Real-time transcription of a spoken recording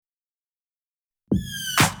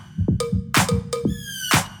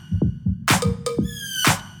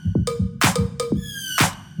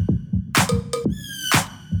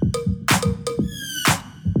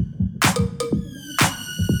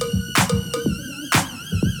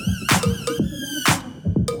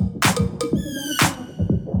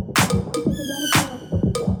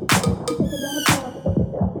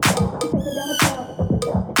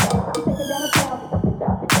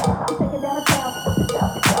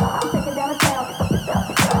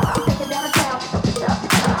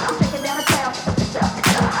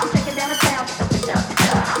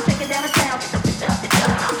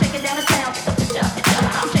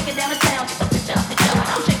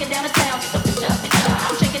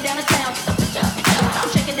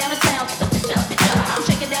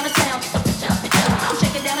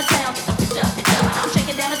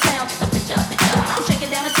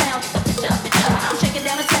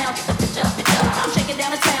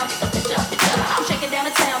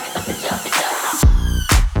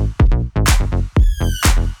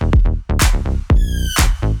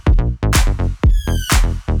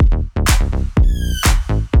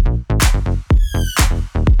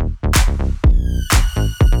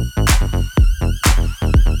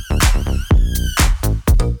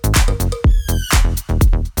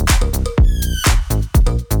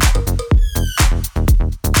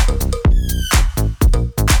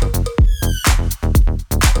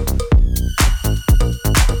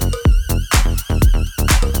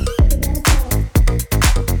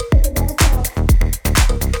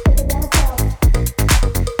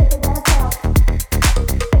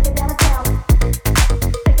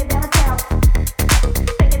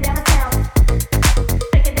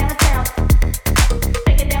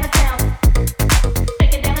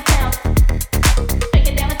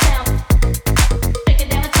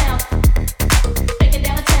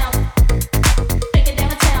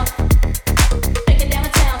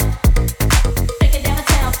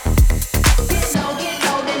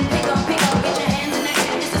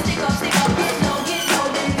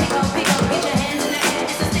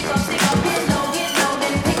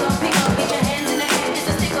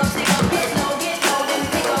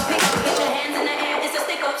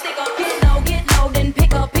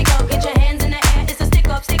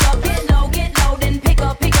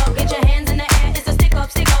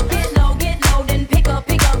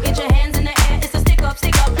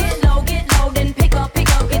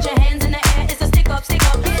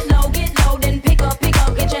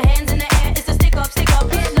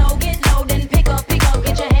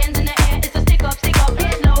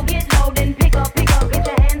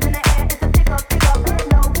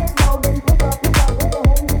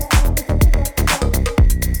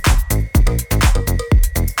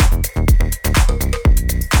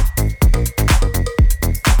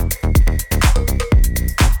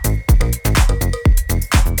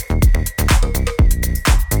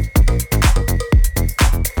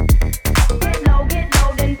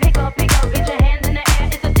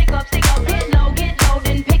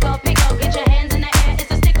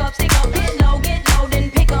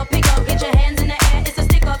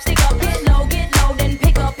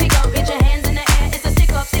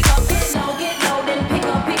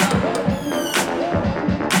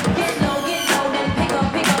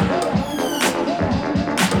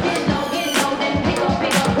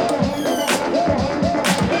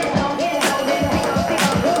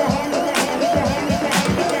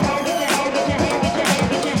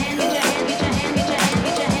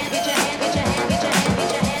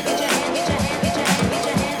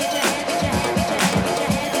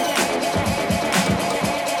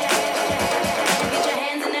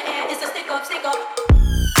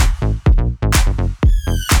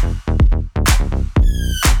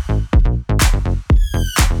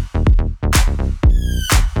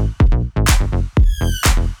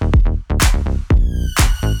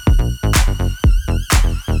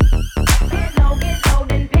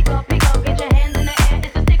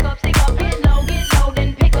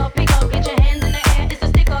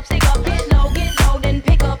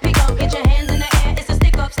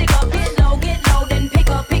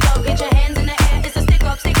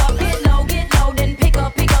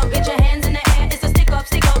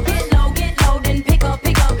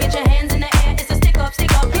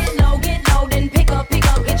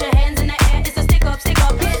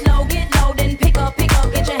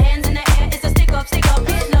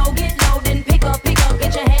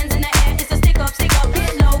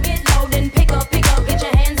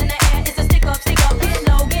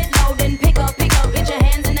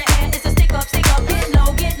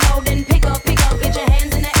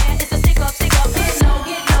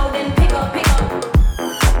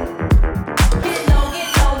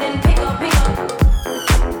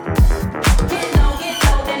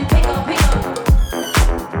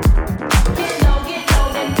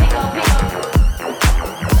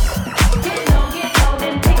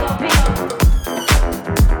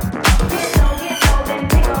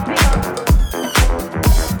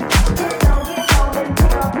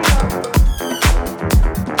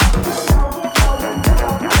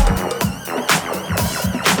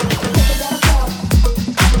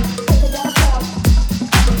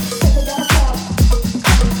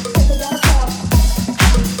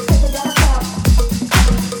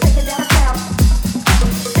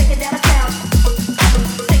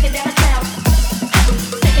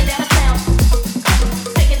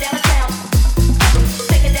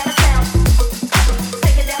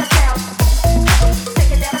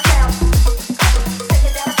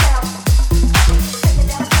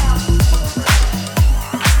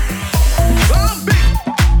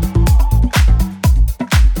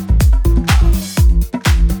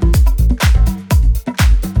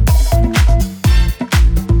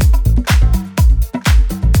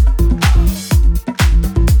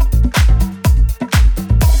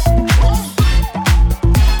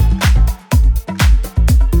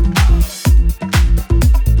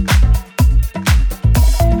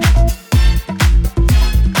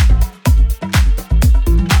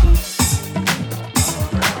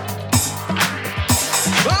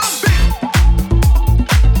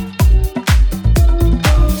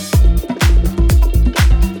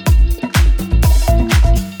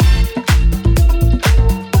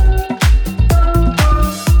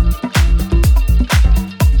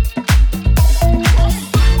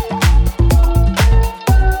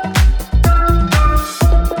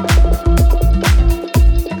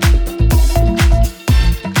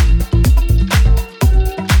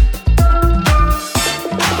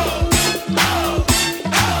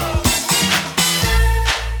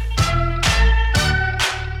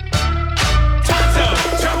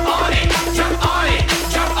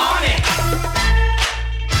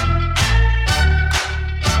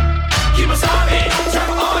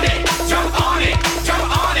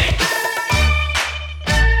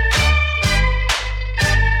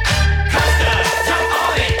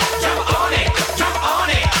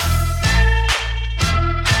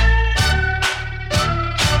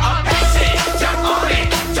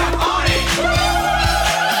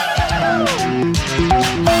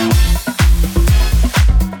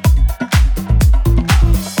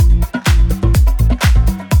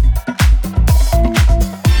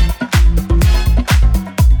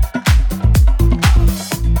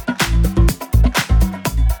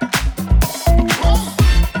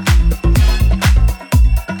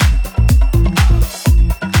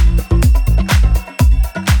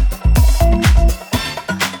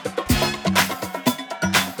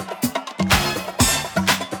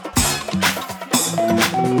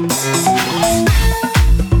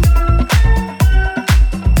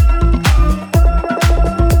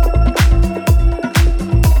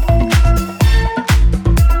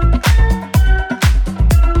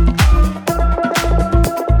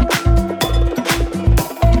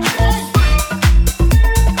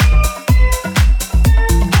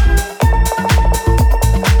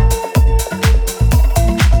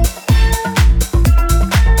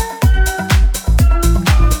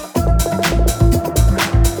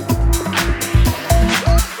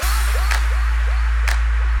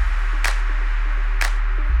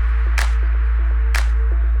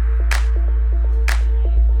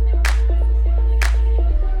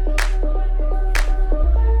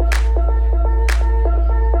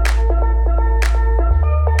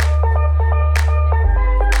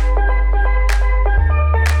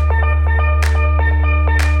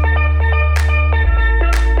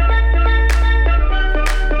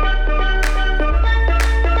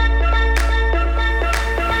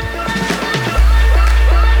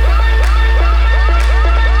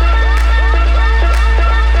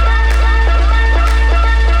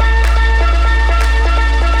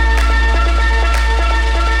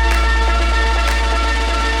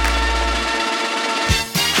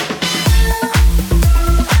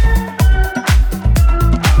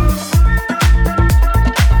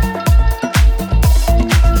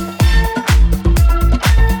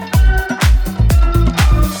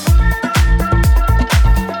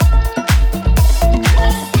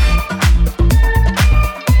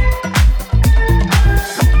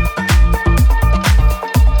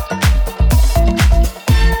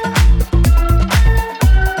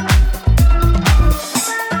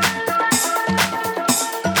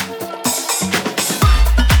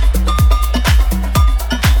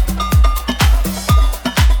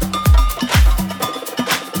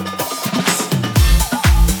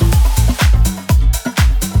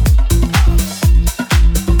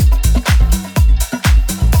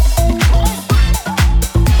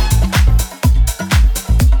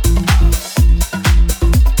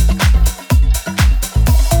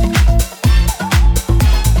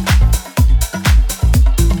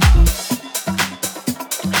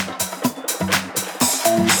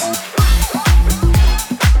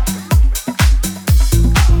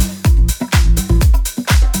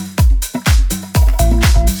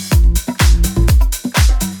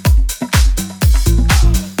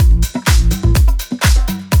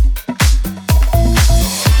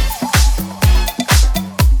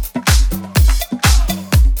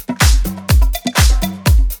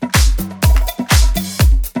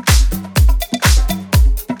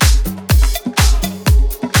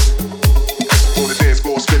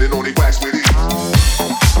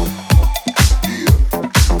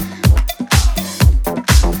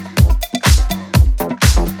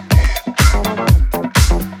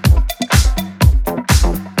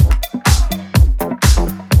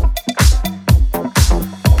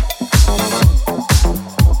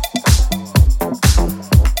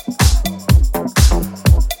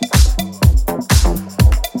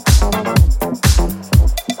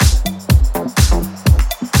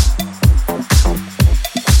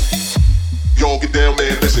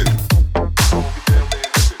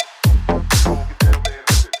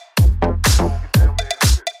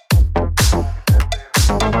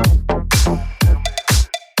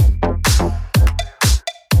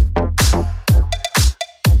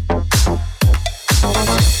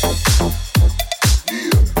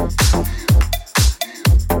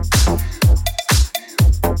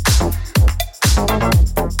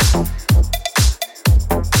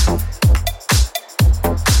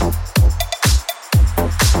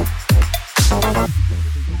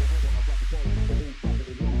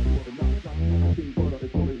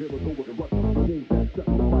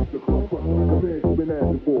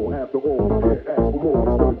for. After all, you can't ask for more.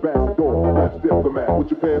 It's the back door. That's diplomat.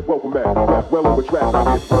 With your pants welcome at. Rap well over tracks.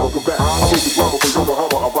 I get welcome back. Take the drama for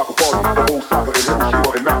Yokohama. I rock a party. The whole soccer and Hiroshima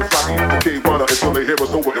and Nagasaki. K-Runner until they hear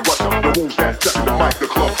us over in Russia. The moves that touching the mic, the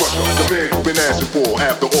club crusher. The man you've been asking for.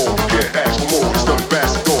 After all, you can't ask for more. It's the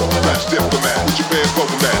ambassador. That's diplomat. With your pants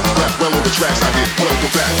welcome at. Rap well over tracks. I get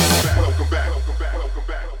welcome back. Welcome back. Welcome back. Welcome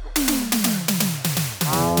back.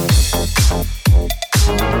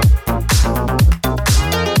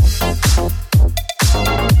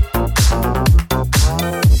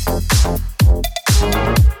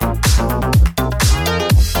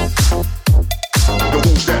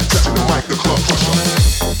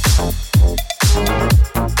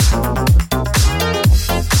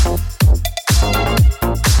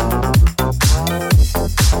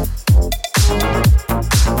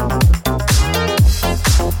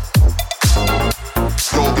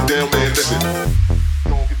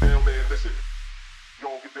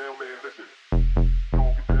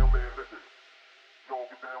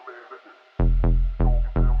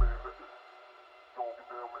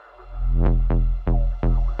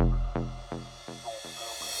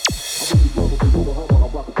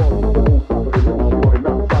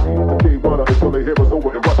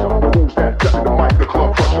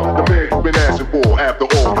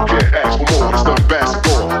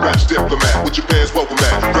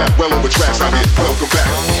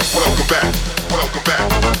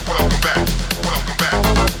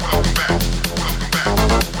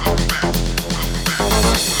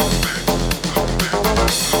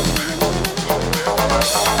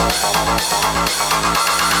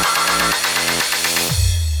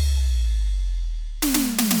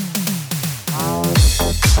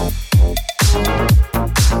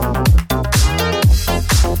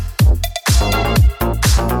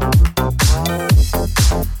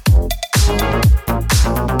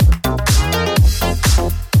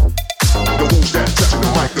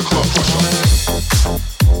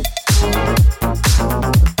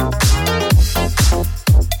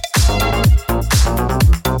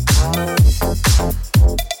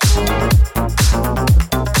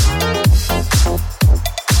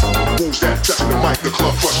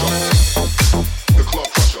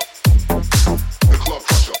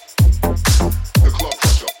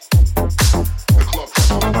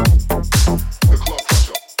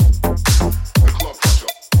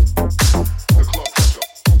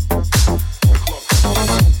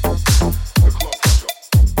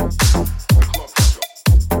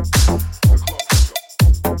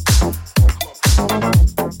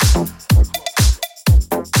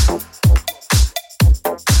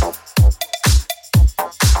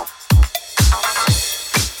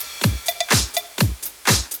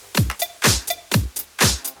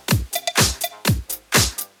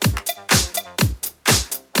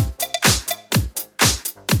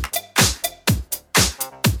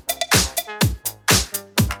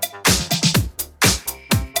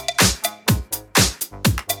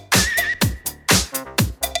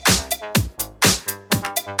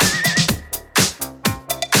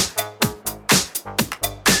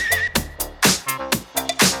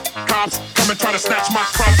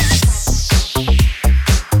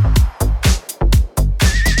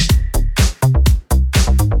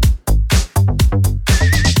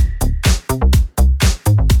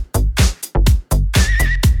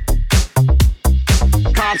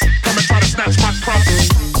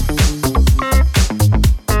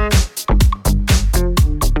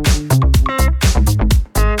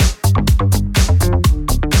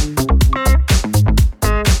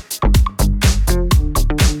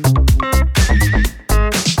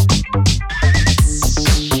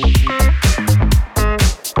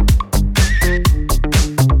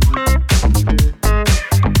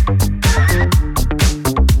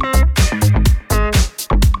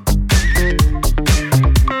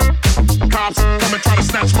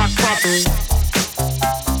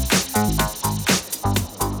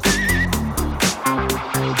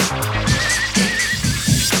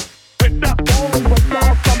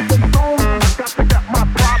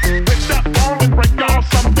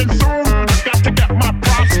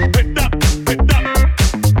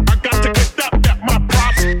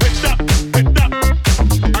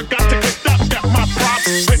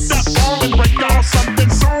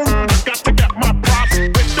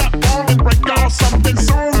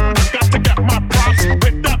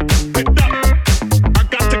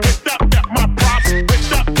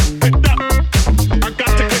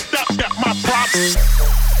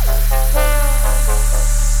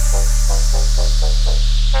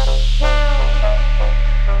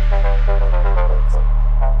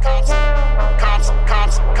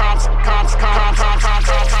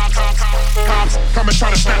 try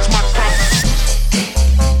to snatch my cross.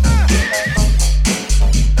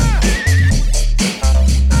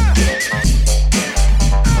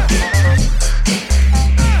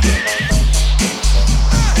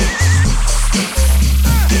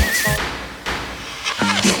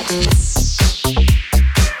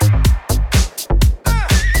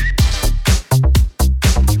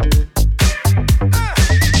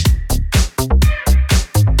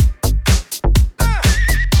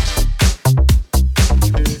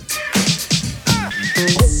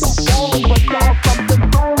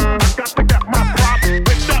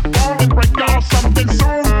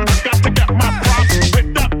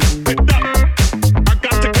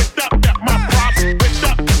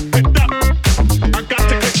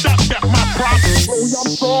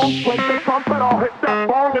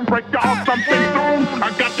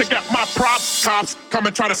 Come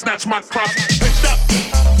and try to snatch my cross. Picked up,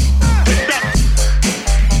 picked up,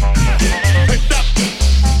 picked up,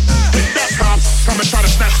 picked up, cops. Come and try to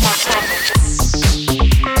snatch my cross.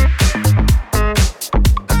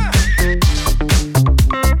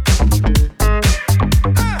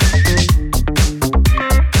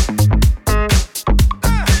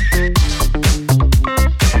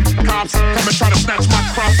 Cops, come and try to snatch my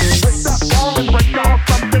cross. Picked up ball and break off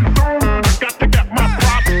something soon. I got to get my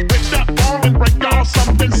props. Picked up ball and break off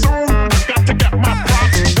something soon. I got to get my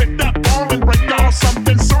props. Picked up ball and break off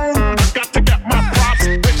something soon. I got to get my props.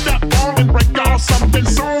 Picked up ball and break off something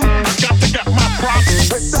soon. I got to get my props.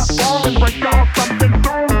 Picked up ball and break off something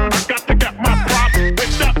soon. I got to get my props.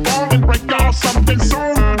 Picked up ball and break off something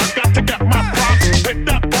soon. I got to get my props. Picked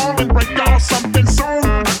up ball and break off something soon.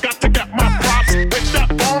 I got to get my props. Picked up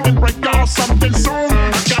ball and break off something soon.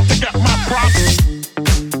 I got to get my props.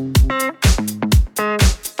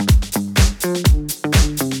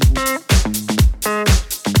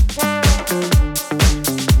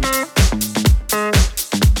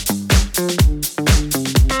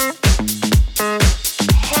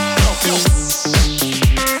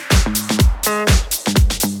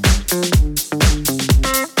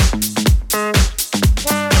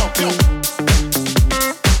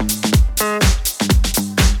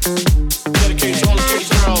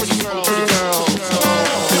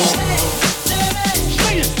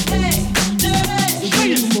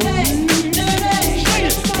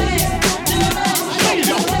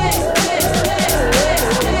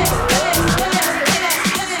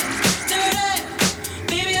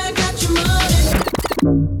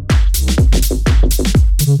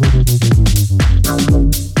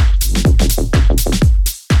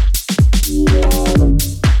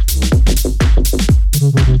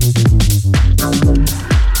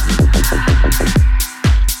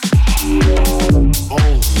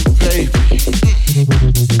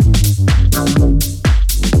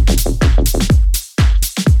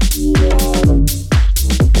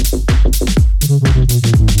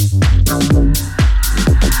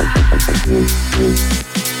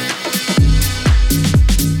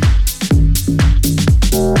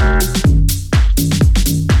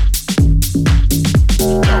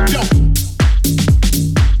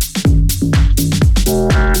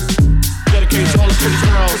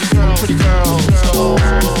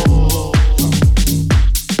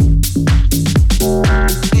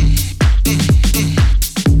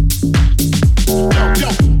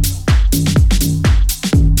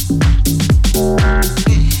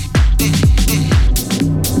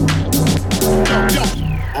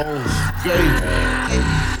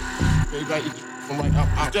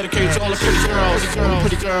 Dedicate to all the pretty girls, all the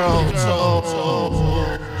pretty girls,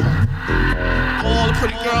 all the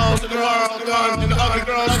pretty girls in the world, and the other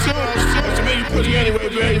girls too. To me, you pretty anyway,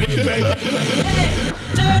 baby.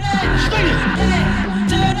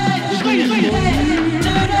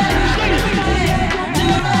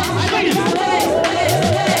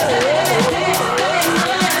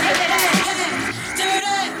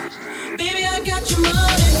 Baby, I got your money.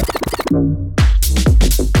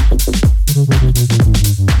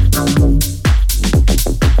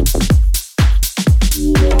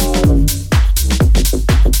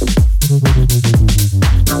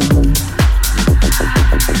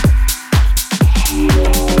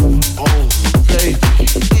 Oh,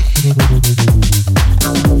 baby.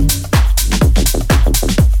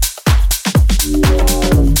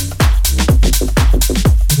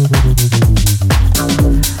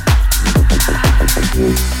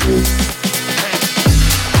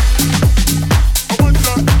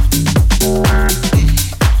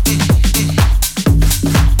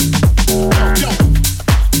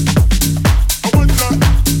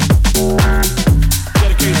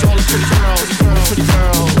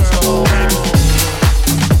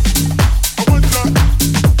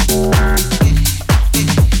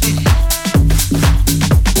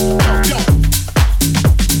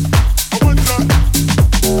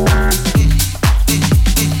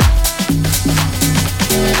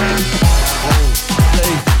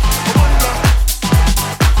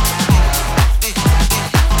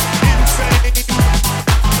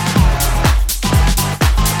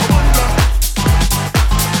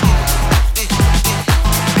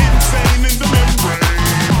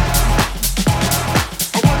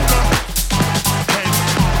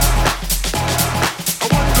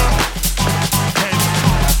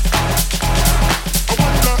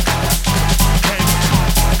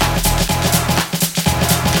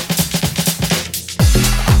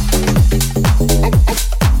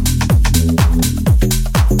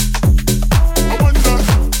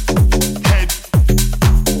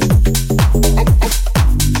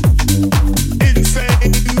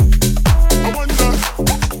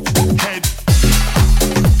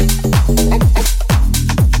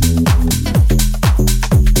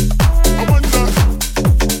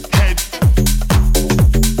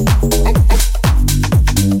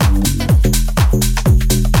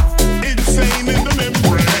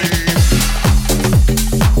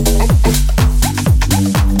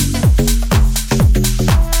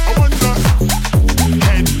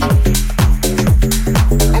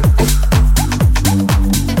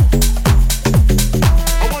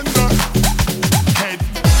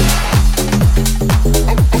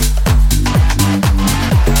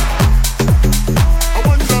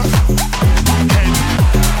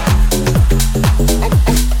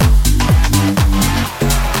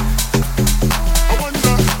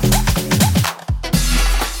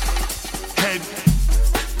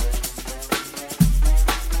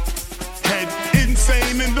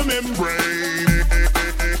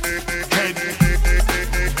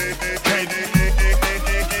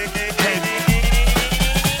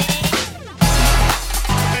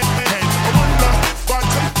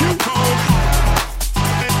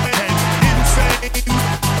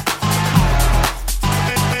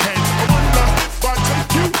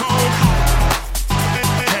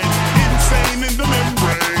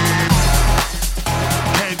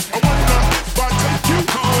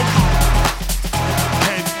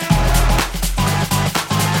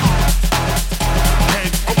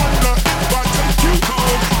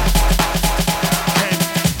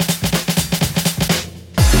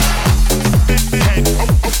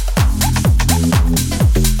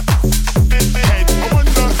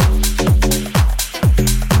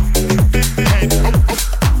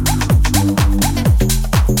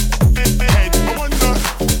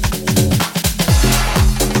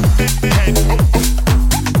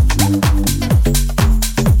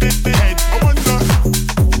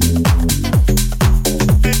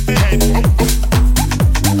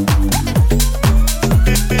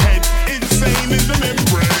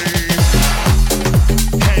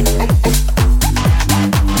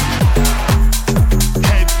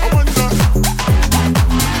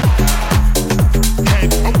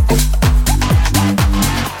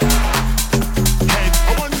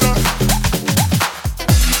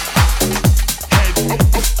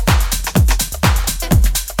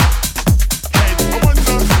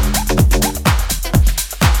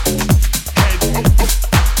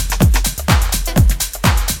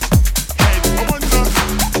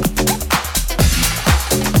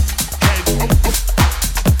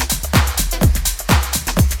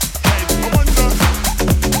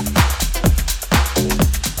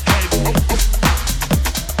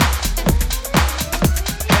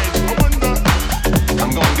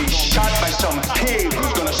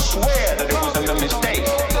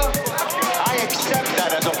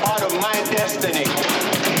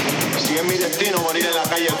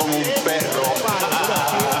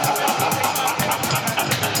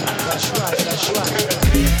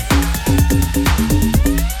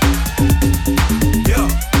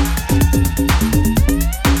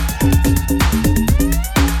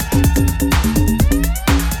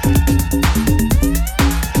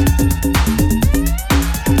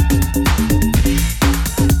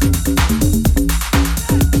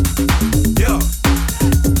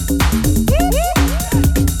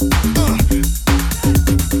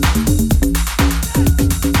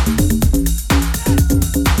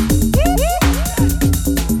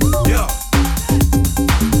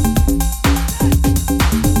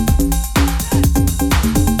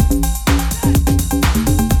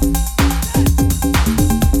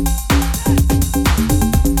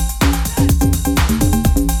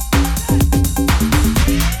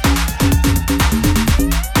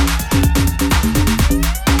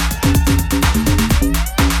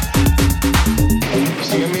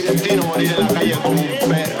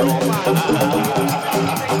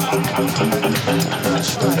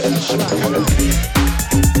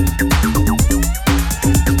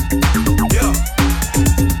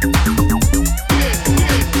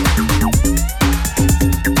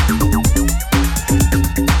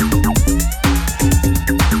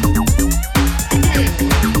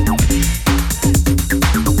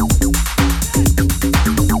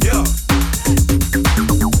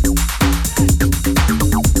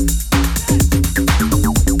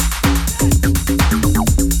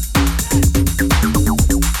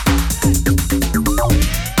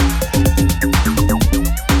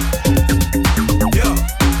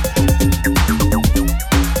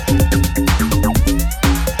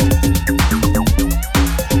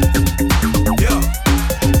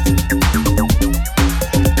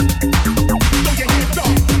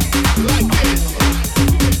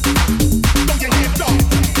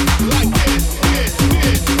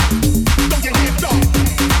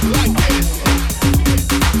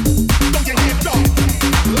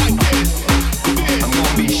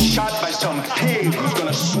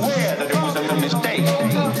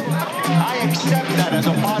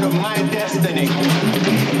 my destiny.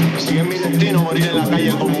 Si es mi destino morir en la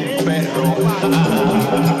calle como un perro.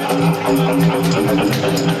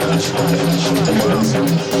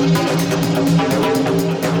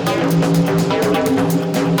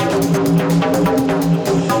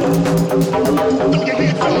 Don't get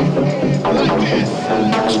hit like this. Don't get hit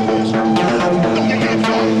like this.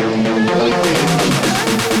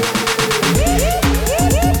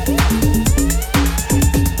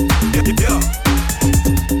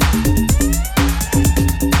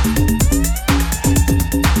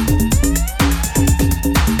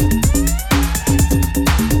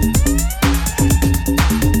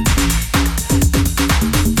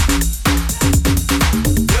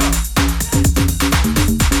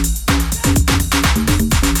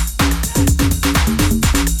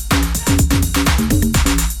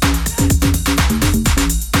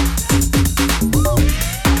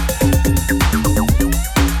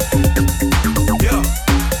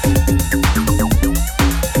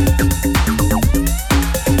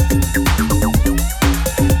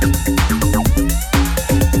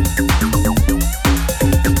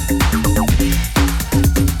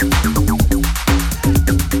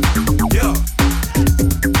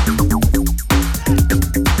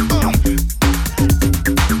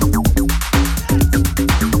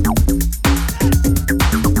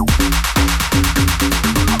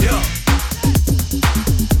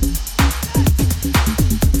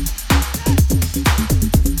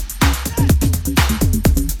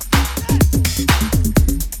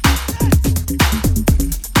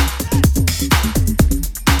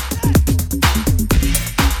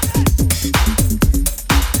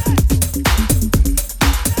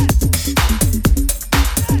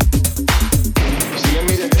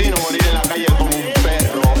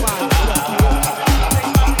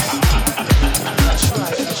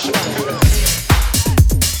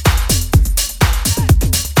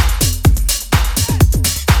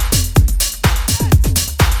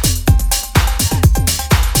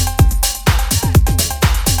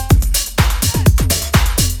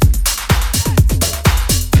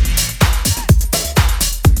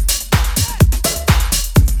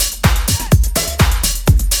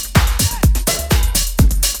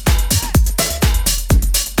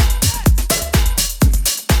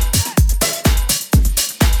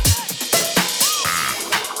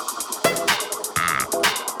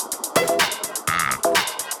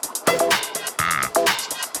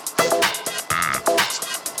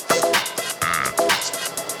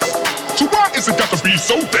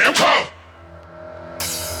 So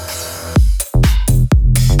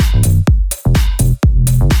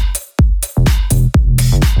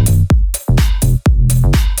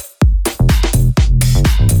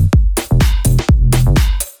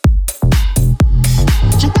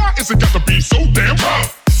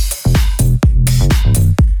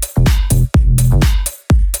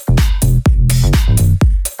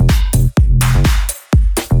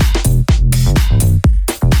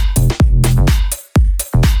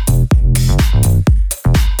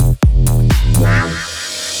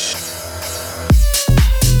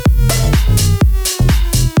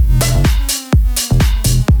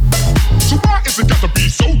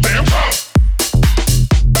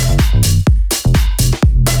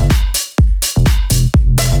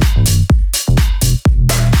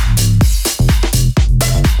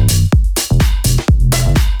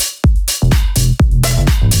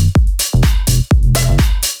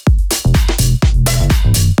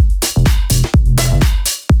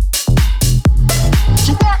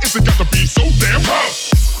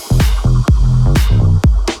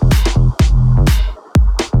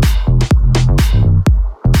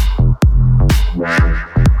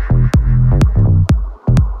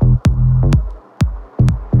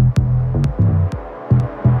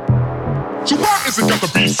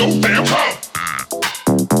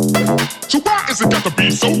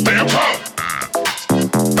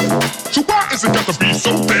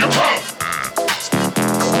damn tough.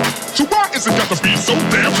 So why is it got to be so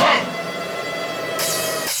damn tough?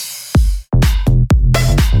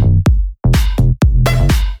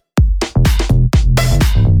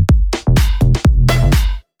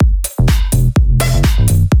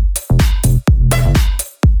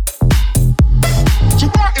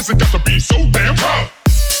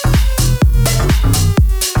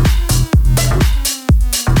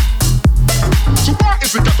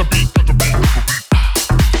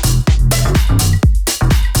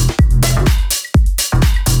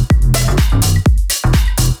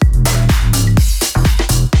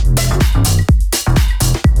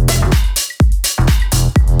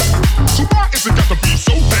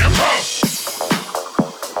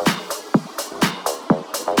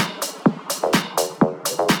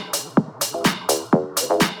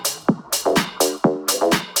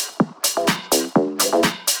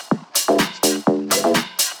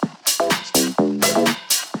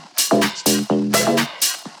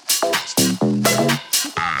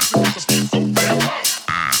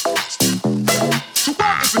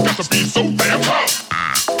 to be so damn tough?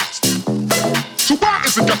 So why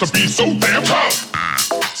is it got to be so damn tough?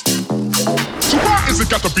 So why is it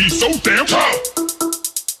got to be so damn tough?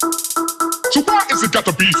 So why is it got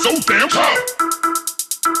to be so damn tough?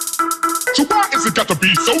 So why is it got to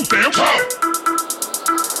be so damn tough?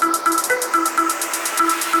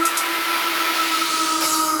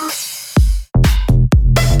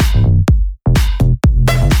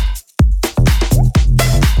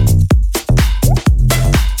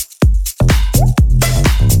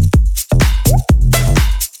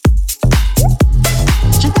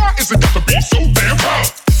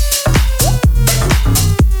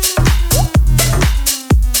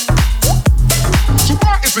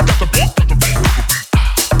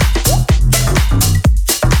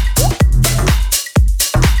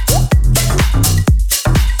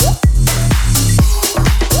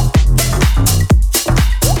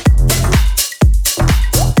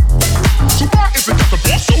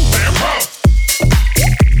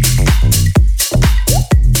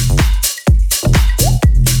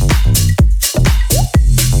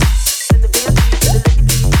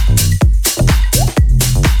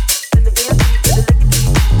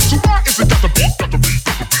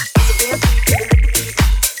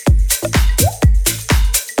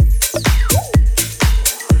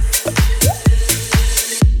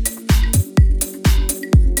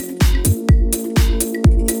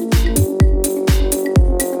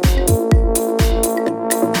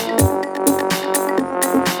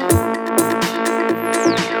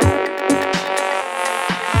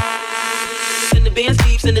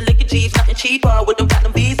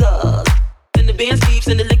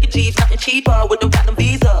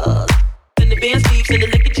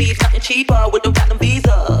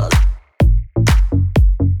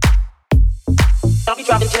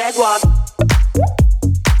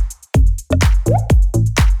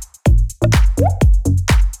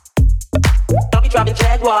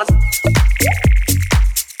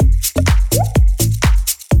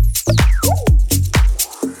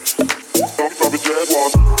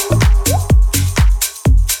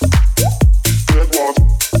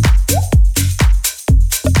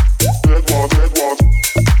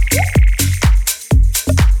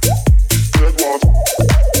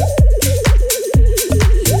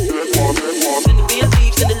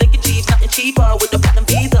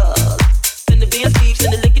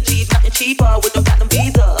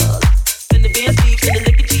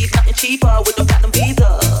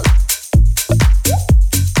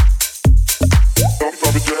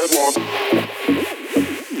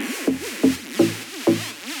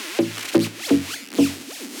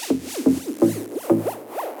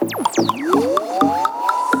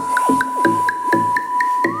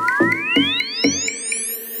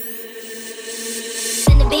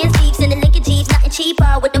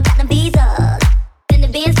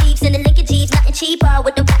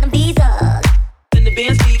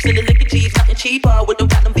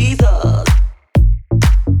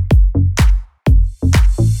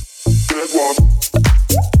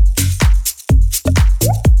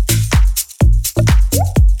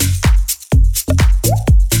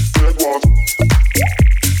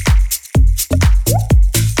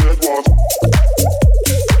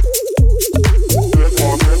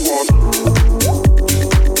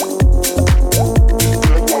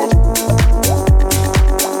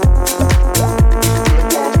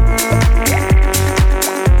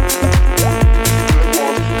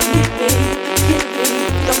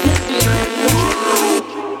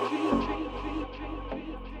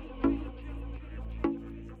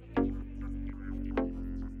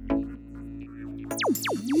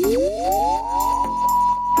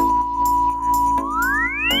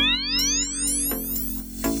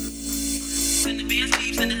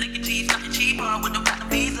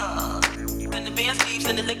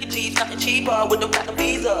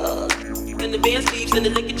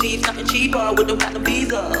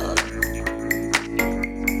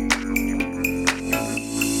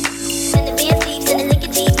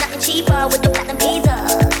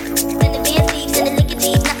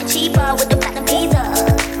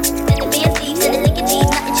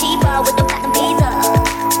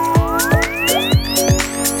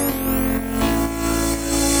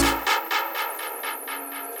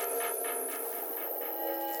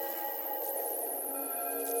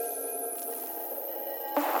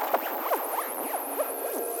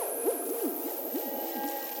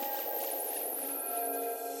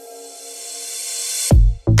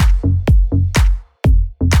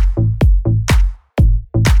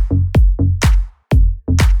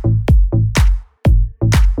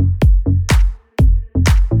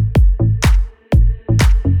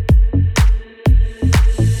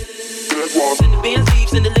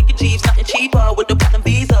 cheaper with them platinum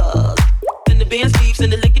visas. Send the Benz Jeeps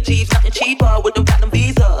and the liquor Jeeps, nothing cheaper with them platinum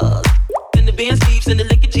visas. Send the Benz Jeeps and the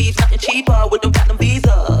liquor Jeeps, nothing cheaper with them platinum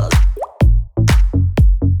visas.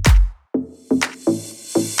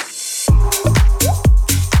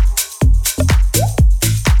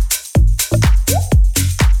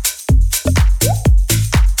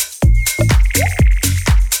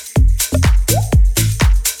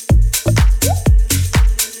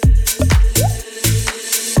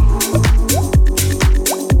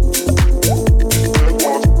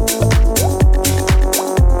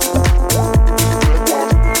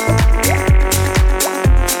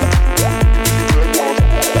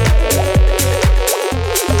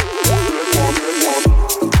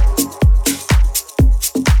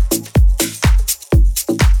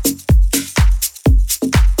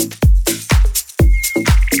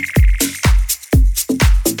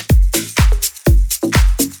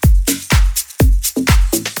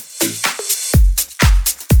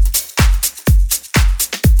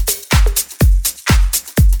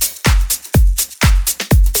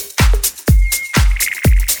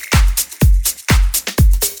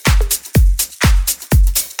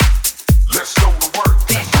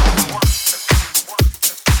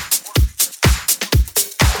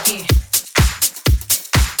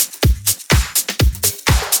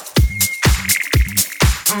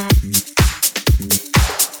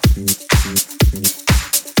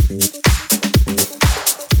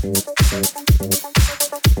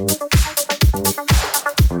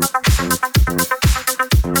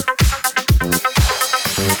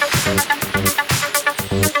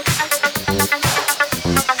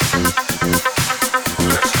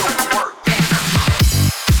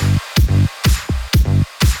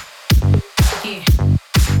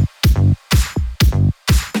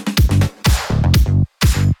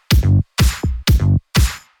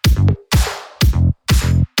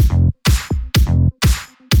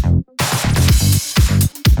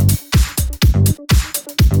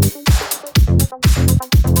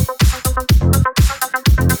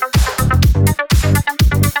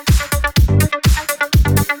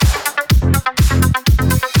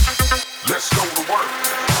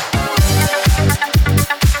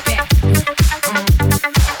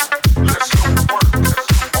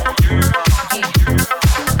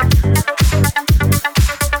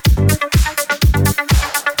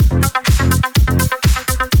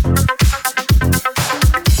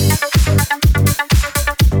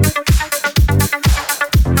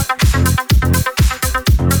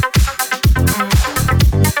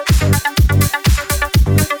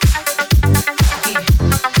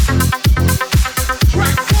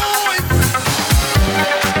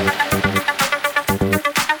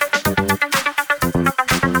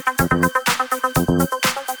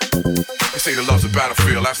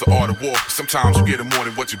 Sometimes you get more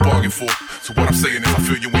than what you bargain for. So what I'm saying is I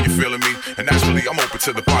feel you when you're feeling me. And naturally I'm open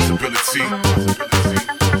to the possibility.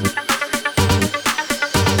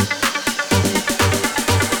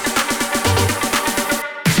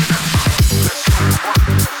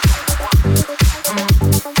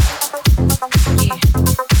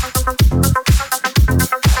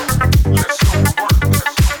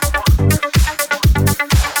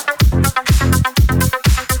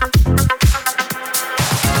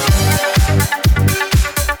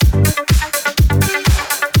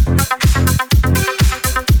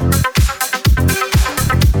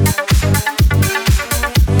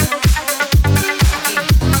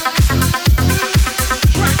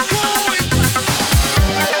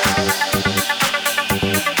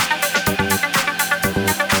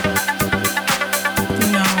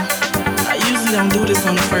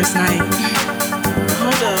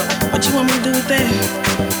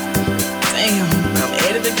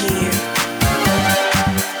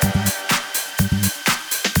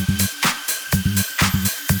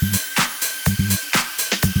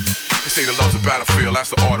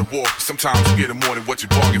 Sometimes you get more than what you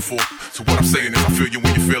bargain for. So what I'm saying is I feel you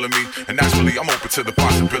when you're feeling me. And naturally I'm open to the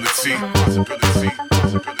possibility.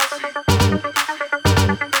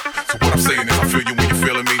 So what I'm saying is I feel you when you're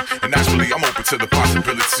feeling me. And naturally I'm open to the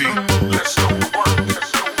possibility. Let's go to work.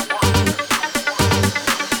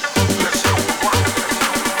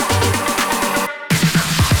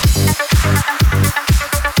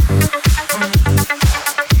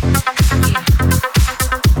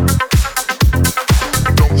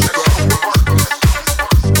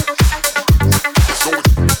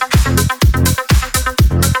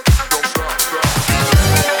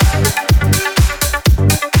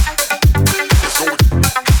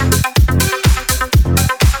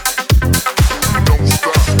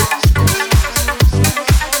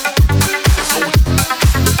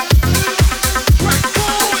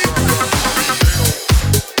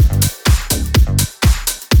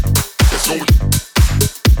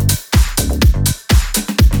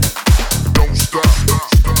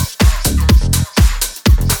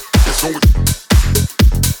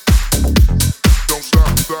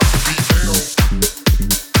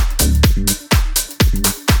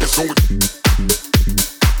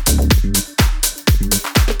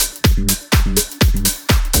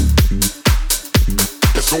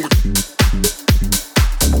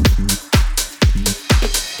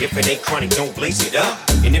 If it ain't chronic, don't blaze it up.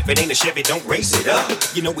 And if it ain't a Chevy, don't race it up.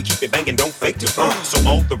 You know we keep it banging, don't fake the funk. So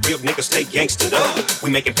all the real niggas stay gangstered up. We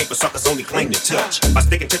making paper suckers only claim to touch. By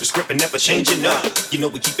sticking to the script and never changing up. You know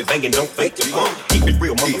we keep it banging, don't fake the funk. Keep it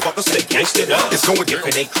real, motherfuckers, stay gangstered up. It's going if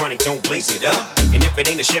it ain't chronic, don't blaze it up. And if it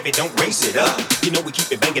ain't a Chevy, don't race it up. You know we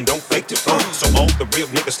keep it banging, don't fake the funk. So all the real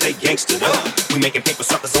niggas stay gangstered up. We making paper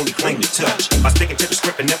suckers only claim to touch. By sticking to the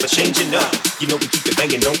script and never changing up. You know we keep it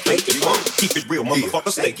banging, don't fake the funk. Keep it real,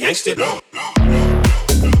 motherfuckers, stay gangstered up.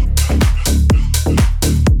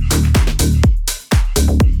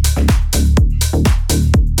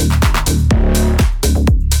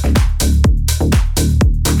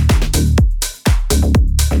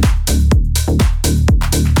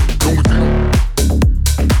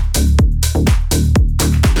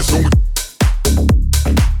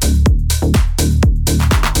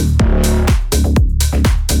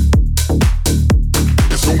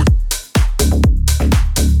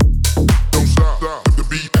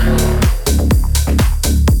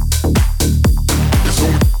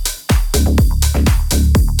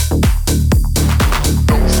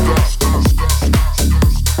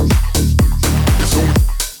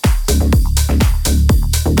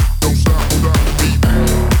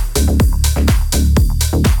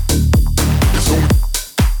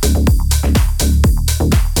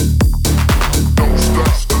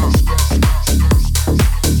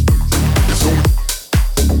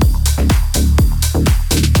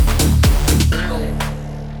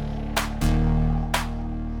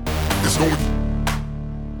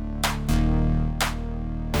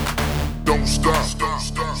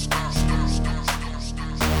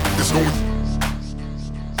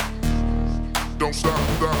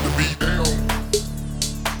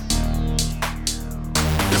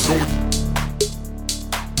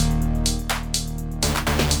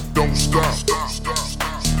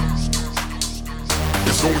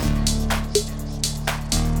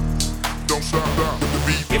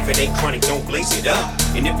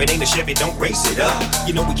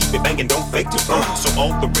 You know we keep it banging, don't fake the funk. So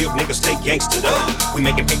all the real niggas stay gangstered up. We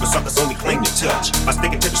making paper suckers only claim to touch. By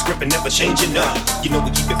sticking to the script and never changing up. You know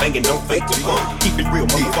we keep it banging, don't fake the funk. Keep it real,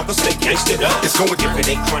 motherfuckers, stay gangstered up. It's going if it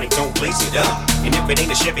ain't chronic, don't blaze it up. And if it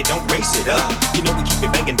ain't a Chevy, don't race it up. You know we keep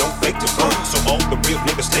it banging, don't fake the funk. So all the real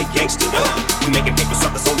niggas stay gangstered up. We making paper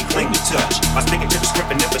suckers only claim to touch. By sticking to the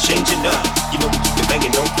script and never changing up. You know we keep it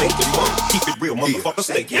banging, don't fake the funk. Keep it real,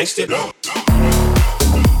 motherfuckers, stay gangstered up.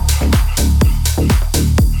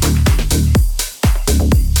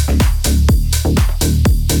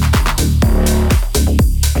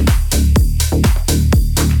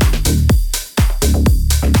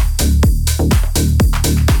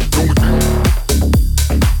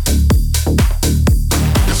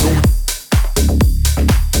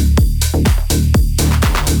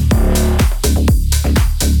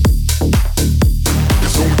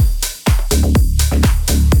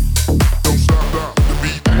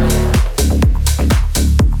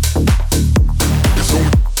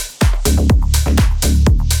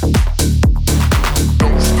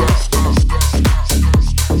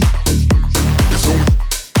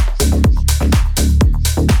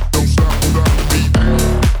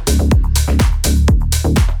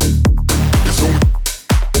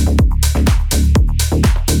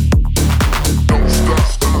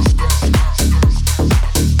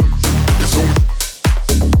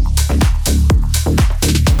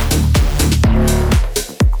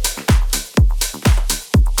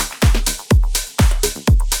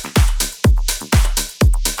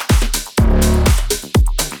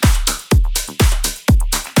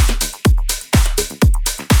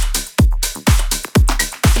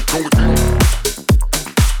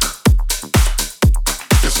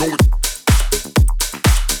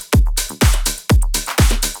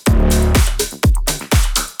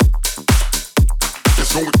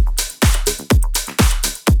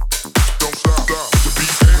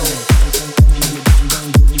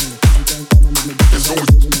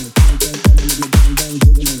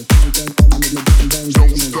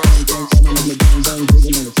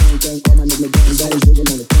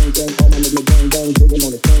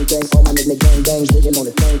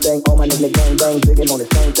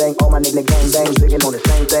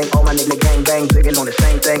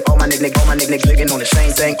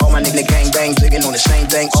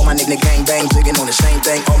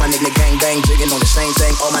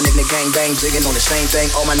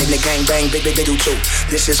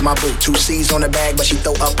 This is my boo. 2 C's on the bag, but she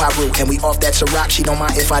throw up Pyru. And we off that Ciroc, she don't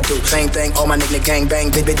mind if I do. Same thing, all my nigga gang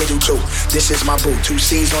bang, they do too. This is my boo. 2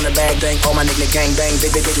 C's on the bag, dang, all my nigga gang bang, they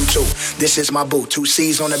do too. This is my boo. 2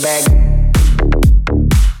 C's on the bag.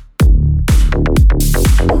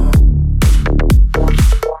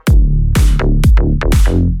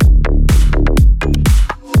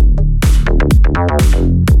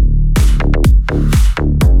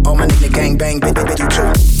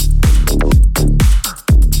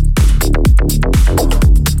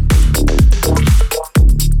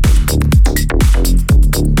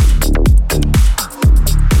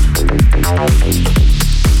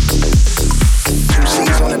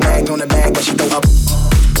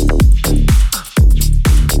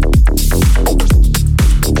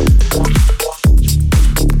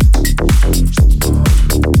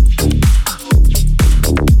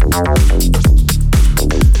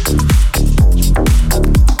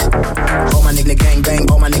 my nigga gang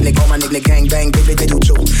bang, all my nigga gang bang, baby they do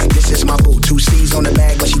too. This is my boo, 2 C's on the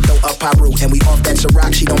bag, but she throw up Peru, and we off that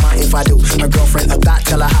Ciroc, she don't mind if I do. Her girlfriend a thought,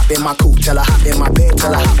 tell her hop in my coupe, tell her hop in my bed,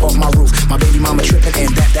 tell her hop off my roof. My baby mama tripping,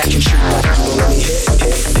 and that can shoot, but you gon' let me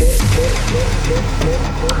hit.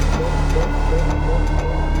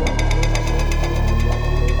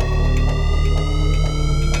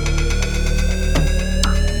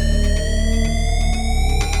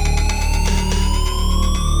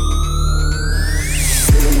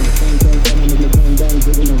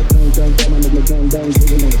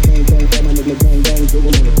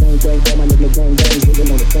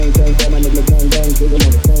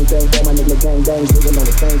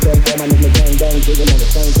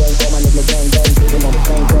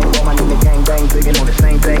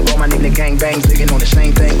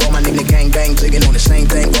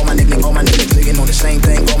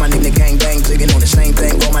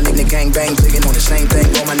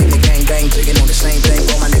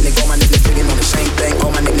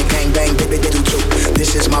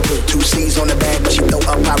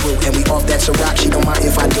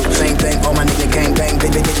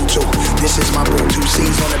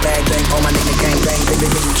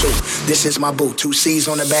 This is my boo, 2 C's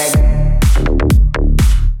on the bag.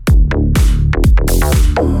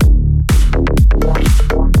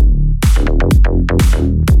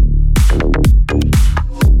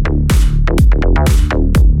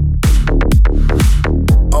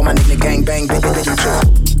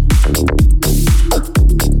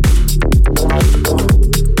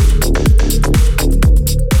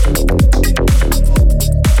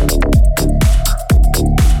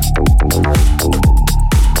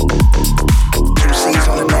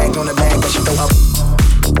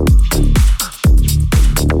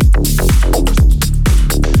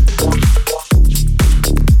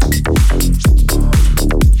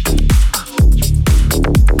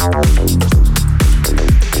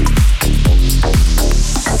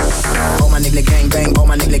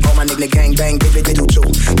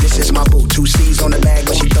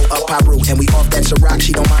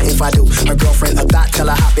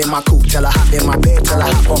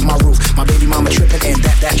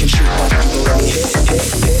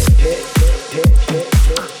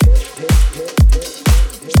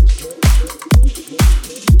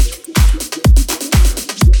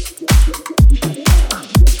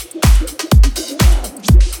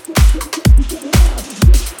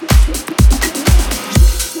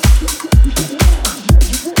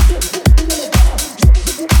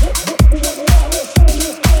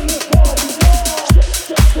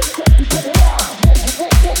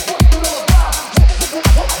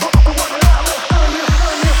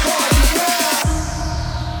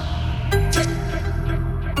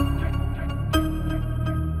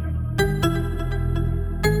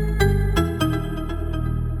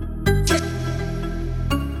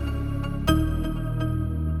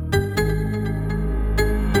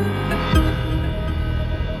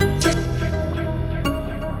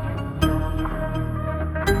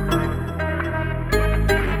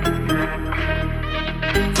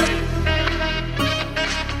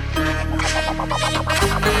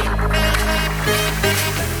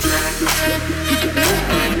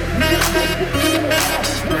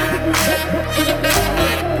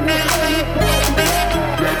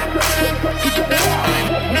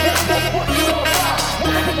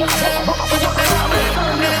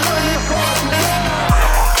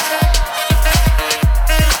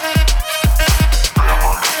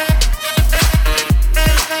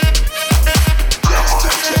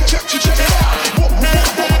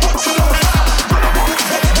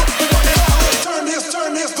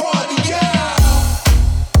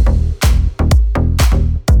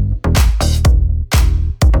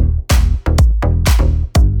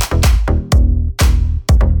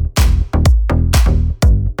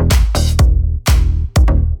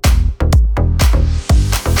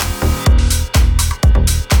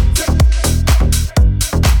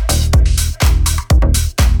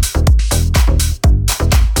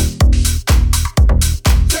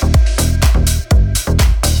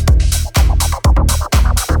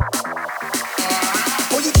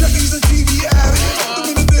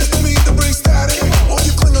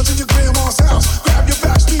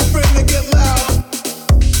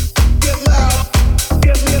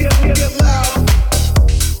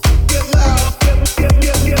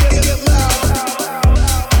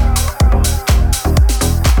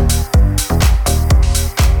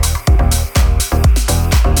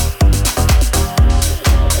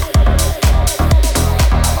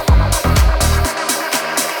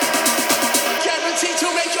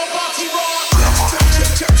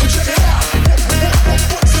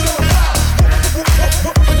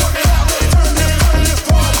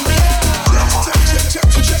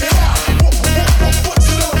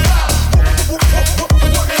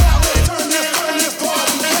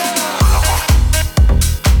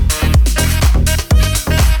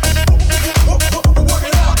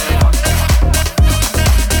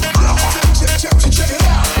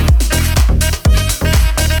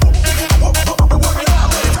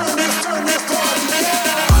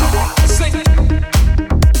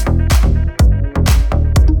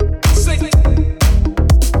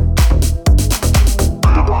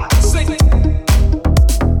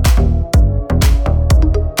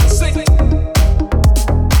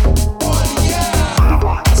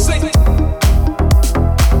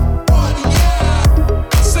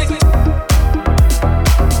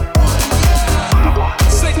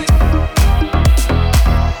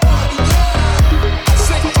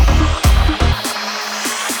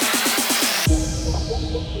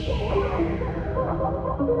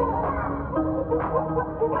 Check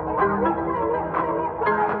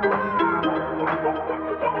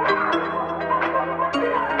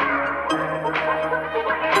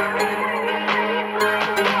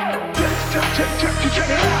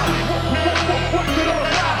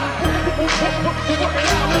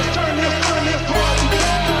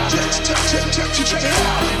it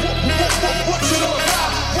out. What's it all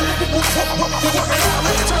about?